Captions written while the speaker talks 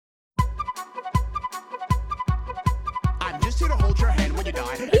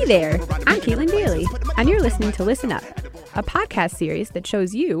Hey there, I'm Caitlin Daly, and you're listening to Listen Up, a podcast series that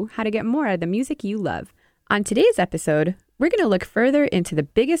shows you how to get more out of the music you love. On today's episode, we're going to look further into the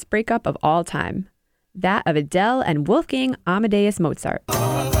biggest breakup of all time, that of Adele and Wolfgang Amadeus Mozart.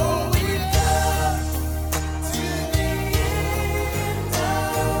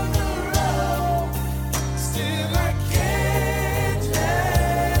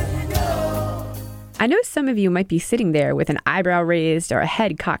 I know some of you might be sitting there with an eyebrow raised or a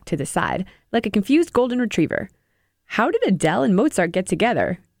head cocked to the side, like a confused golden retriever. How did Adele and Mozart get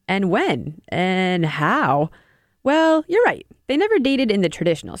together? And when? And how? Well, you're right. They never dated in the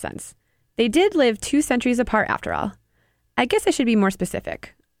traditional sense. They did live 2 centuries apart after all. I guess I should be more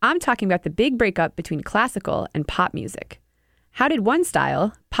specific. I'm talking about the big breakup between classical and pop music. How did one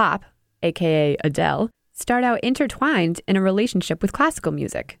style, pop, aka Adele, start out intertwined in a relationship with classical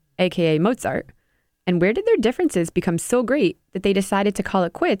music, aka Mozart? And where did their differences become so great that they decided to call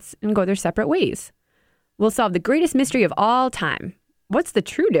it quits and go their separate ways? We'll solve the greatest mystery of all time. What's the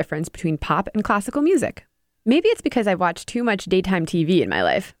true difference between pop and classical music? Maybe it's because I've watched too much daytime TV in my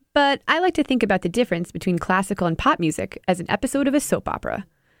life, but I like to think about the difference between classical and pop music as an episode of a soap opera.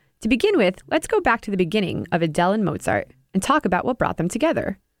 To begin with, let's go back to the beginning of Adele and Mozart and talk about what brought them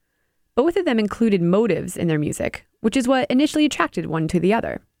together. Both of them included motives in their music, which is what initially attracted one to the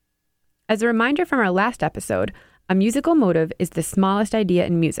other. As a reminder from our last episode, a musical motive is the smallest idea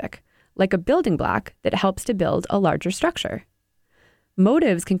in music, like a building block that helps to build a larger structure.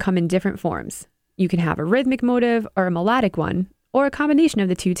 Motives can come in different forms. You can have a rhythmic motive or a melodic one, or a combination of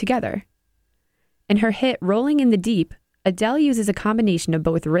the two together. In her hit Rolling in the Deep, Adele uses a combination of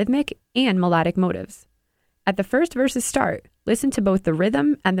both rhythmic and melodic motives. At the first verse's start, listen to both the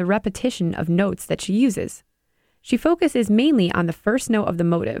rhythm and the repetition of notes that she uses. She focuses mainly on the first note of the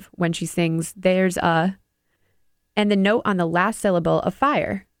motive when she sings "There's a," and the note on the last syllable of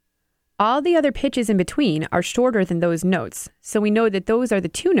fire. All the other pitches in between are shorter than those notes, so we know that those are the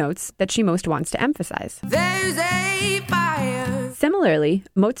 2 notes that she most wants to emphasize. There's a fire. Similarly,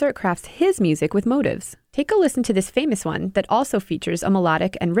 Mozart crafts his music with motives. Take a listen to this famous one that also features a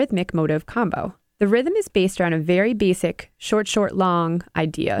melodic and rhythmic motive combo. The rhythm is based around a very basic short, long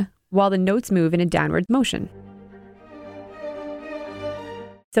idea, while the notes move in a downward motion.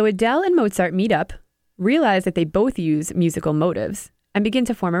 So Adele and Mozart meet up, realize that they both use musical motives, and begin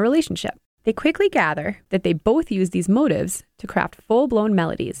to form a relationship. They quickly gather that they both use these motives to craft full-blown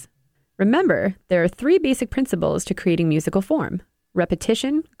melodies. Remember, there are 3 basic principles to creating musical form: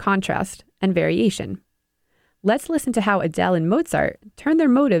 repetition, contrast, and variation. Let's listen to how Adele and Mozart turn their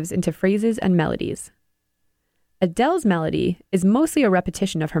motives into phrases and melodies. Adele's melody is mostly a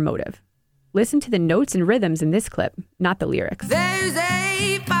repetition of her motive. Listen to the notes and rhythms in this clip, not the lyrics. There's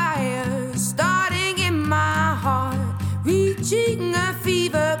a fire starting in my heart, reaching a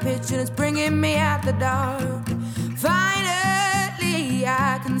fever pitch and it's bringing me out the dark. Finally,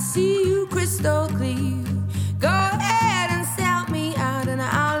 I can see you crystal clear. Go ahead and sell me out and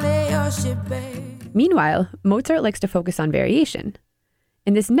I'll lay your ship bare. Meanwhile, Mozart likes to focus on variation.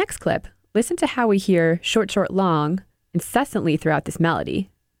 In this next clip, listen to how we hear short, long incessantly throughout this melody,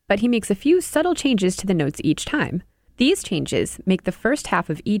 but he makes a few subtle changes to the notes each time. These changes make the first half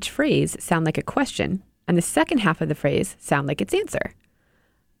of each phrase sound like a question, and the second half of the phrase sound like its answer.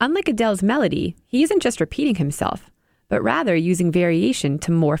 Unlike Adele's melody, he isn't just repeating himself, but rather using variation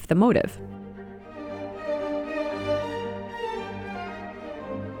to morph the motive.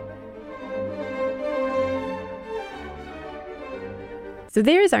 So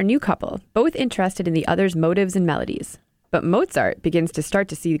there's our new couple, both interested in the other's motives and melodies. But Mozart begins to start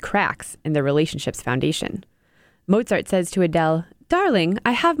to see cracks in their relationship's foundation. Mozart says to Adele, "Darling,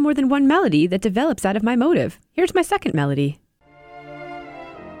 I have more than one melody that develops out of my motive. Here's my second melody."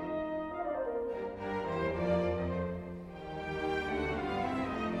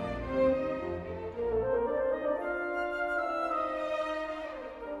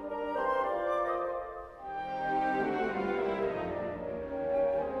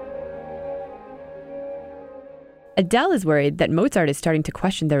 Adele is worried that Mozart is starting to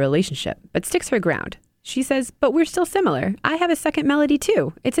question their relationship, but sticks her ground. She says, "But we're still similar. I have a second melody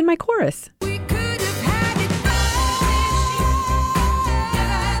too. It's in my chorus." We could have had it all.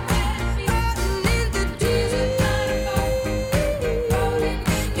 In the deep.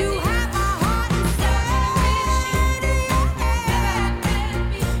 You have my heart inside.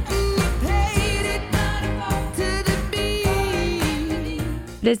 You played it to the beat.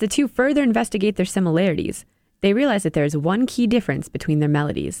 But as the two further investigate their similarities, they realize that there is one key difference between their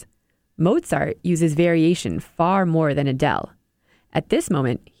melodies. Mozart uses variation far more than Adele. At this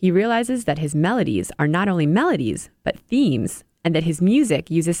moment, he realizes that his melodies are not only melodies, but themes and that his music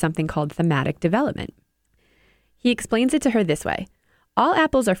uses something called thematic development. He explains it to her this way. All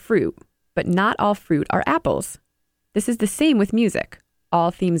apples are fruit, but not all fruit are apples. This is the same with music.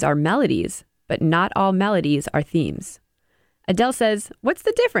 All themes are melodies, but not all melodies are themes. Adele says, "What's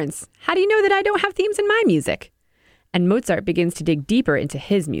the difference? How do you know that I don't have themes in my music?" And Mozart begins to dig deeper into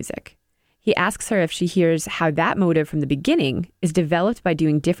his music. He asks her if she hears how that motive from the beginning is developed by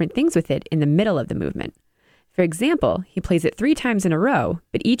doing different things with it in the middle of the movement. For example, he plays it 3 times in a row,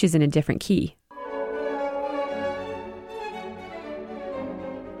 but each is in a different key.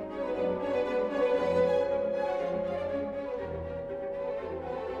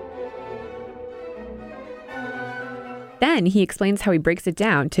 Then he explains how he breaks it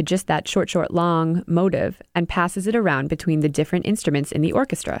down to just that short, long motive and passes it around between the different instruments in the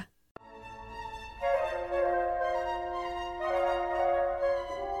orchestra.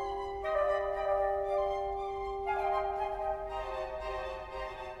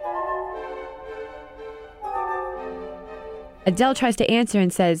 Adele tries to answer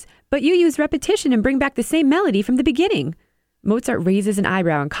and says, "But you use repetition and bring back the same melody from the beginning." Mozart raises an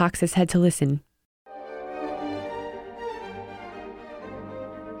eyebrow and cocks his head to listen.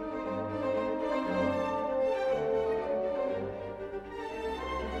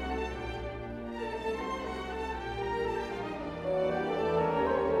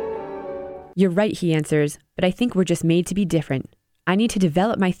 "You're right," he answers, "but I think we're just made to be different. I need to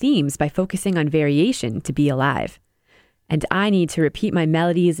develop my themes by focusing on variation to be alive. And I need to repeat my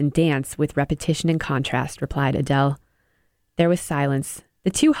melodies and dance with repetition and contrast," replied Adele. There was silence. The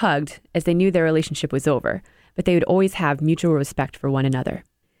two hugged as they knew their relationship was over, but they would always have mutual respect for one another.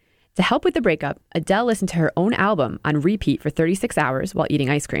 To help with the breakup, Adele listened to her own album on repeat for 36 hours while eating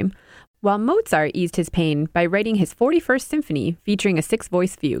ice cream, while Mozart eased his pain by writing his 41st Symphony featuring a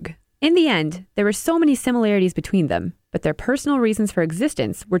 6-voice fugue. In the end, there were so many similarities between them, but their personal reasons for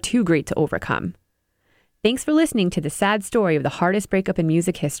existence were too great to overcome. Thanks for listening to the sad story of the hardest breakup in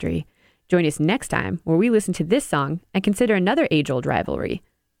music history. Join us next time where we listen to this song and consider another age-old rivalry,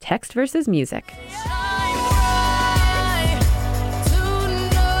 text versus music.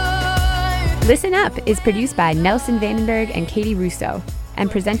 Listen Up is produced by Nelson Vandenberg and Katie Russo and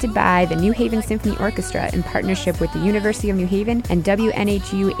presented by the New Haven Symphony Orchestra in partnership with the University of New Haven and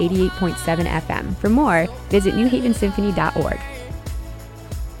WNHU 88.7 FM. For more, visit newhavensymphony.org.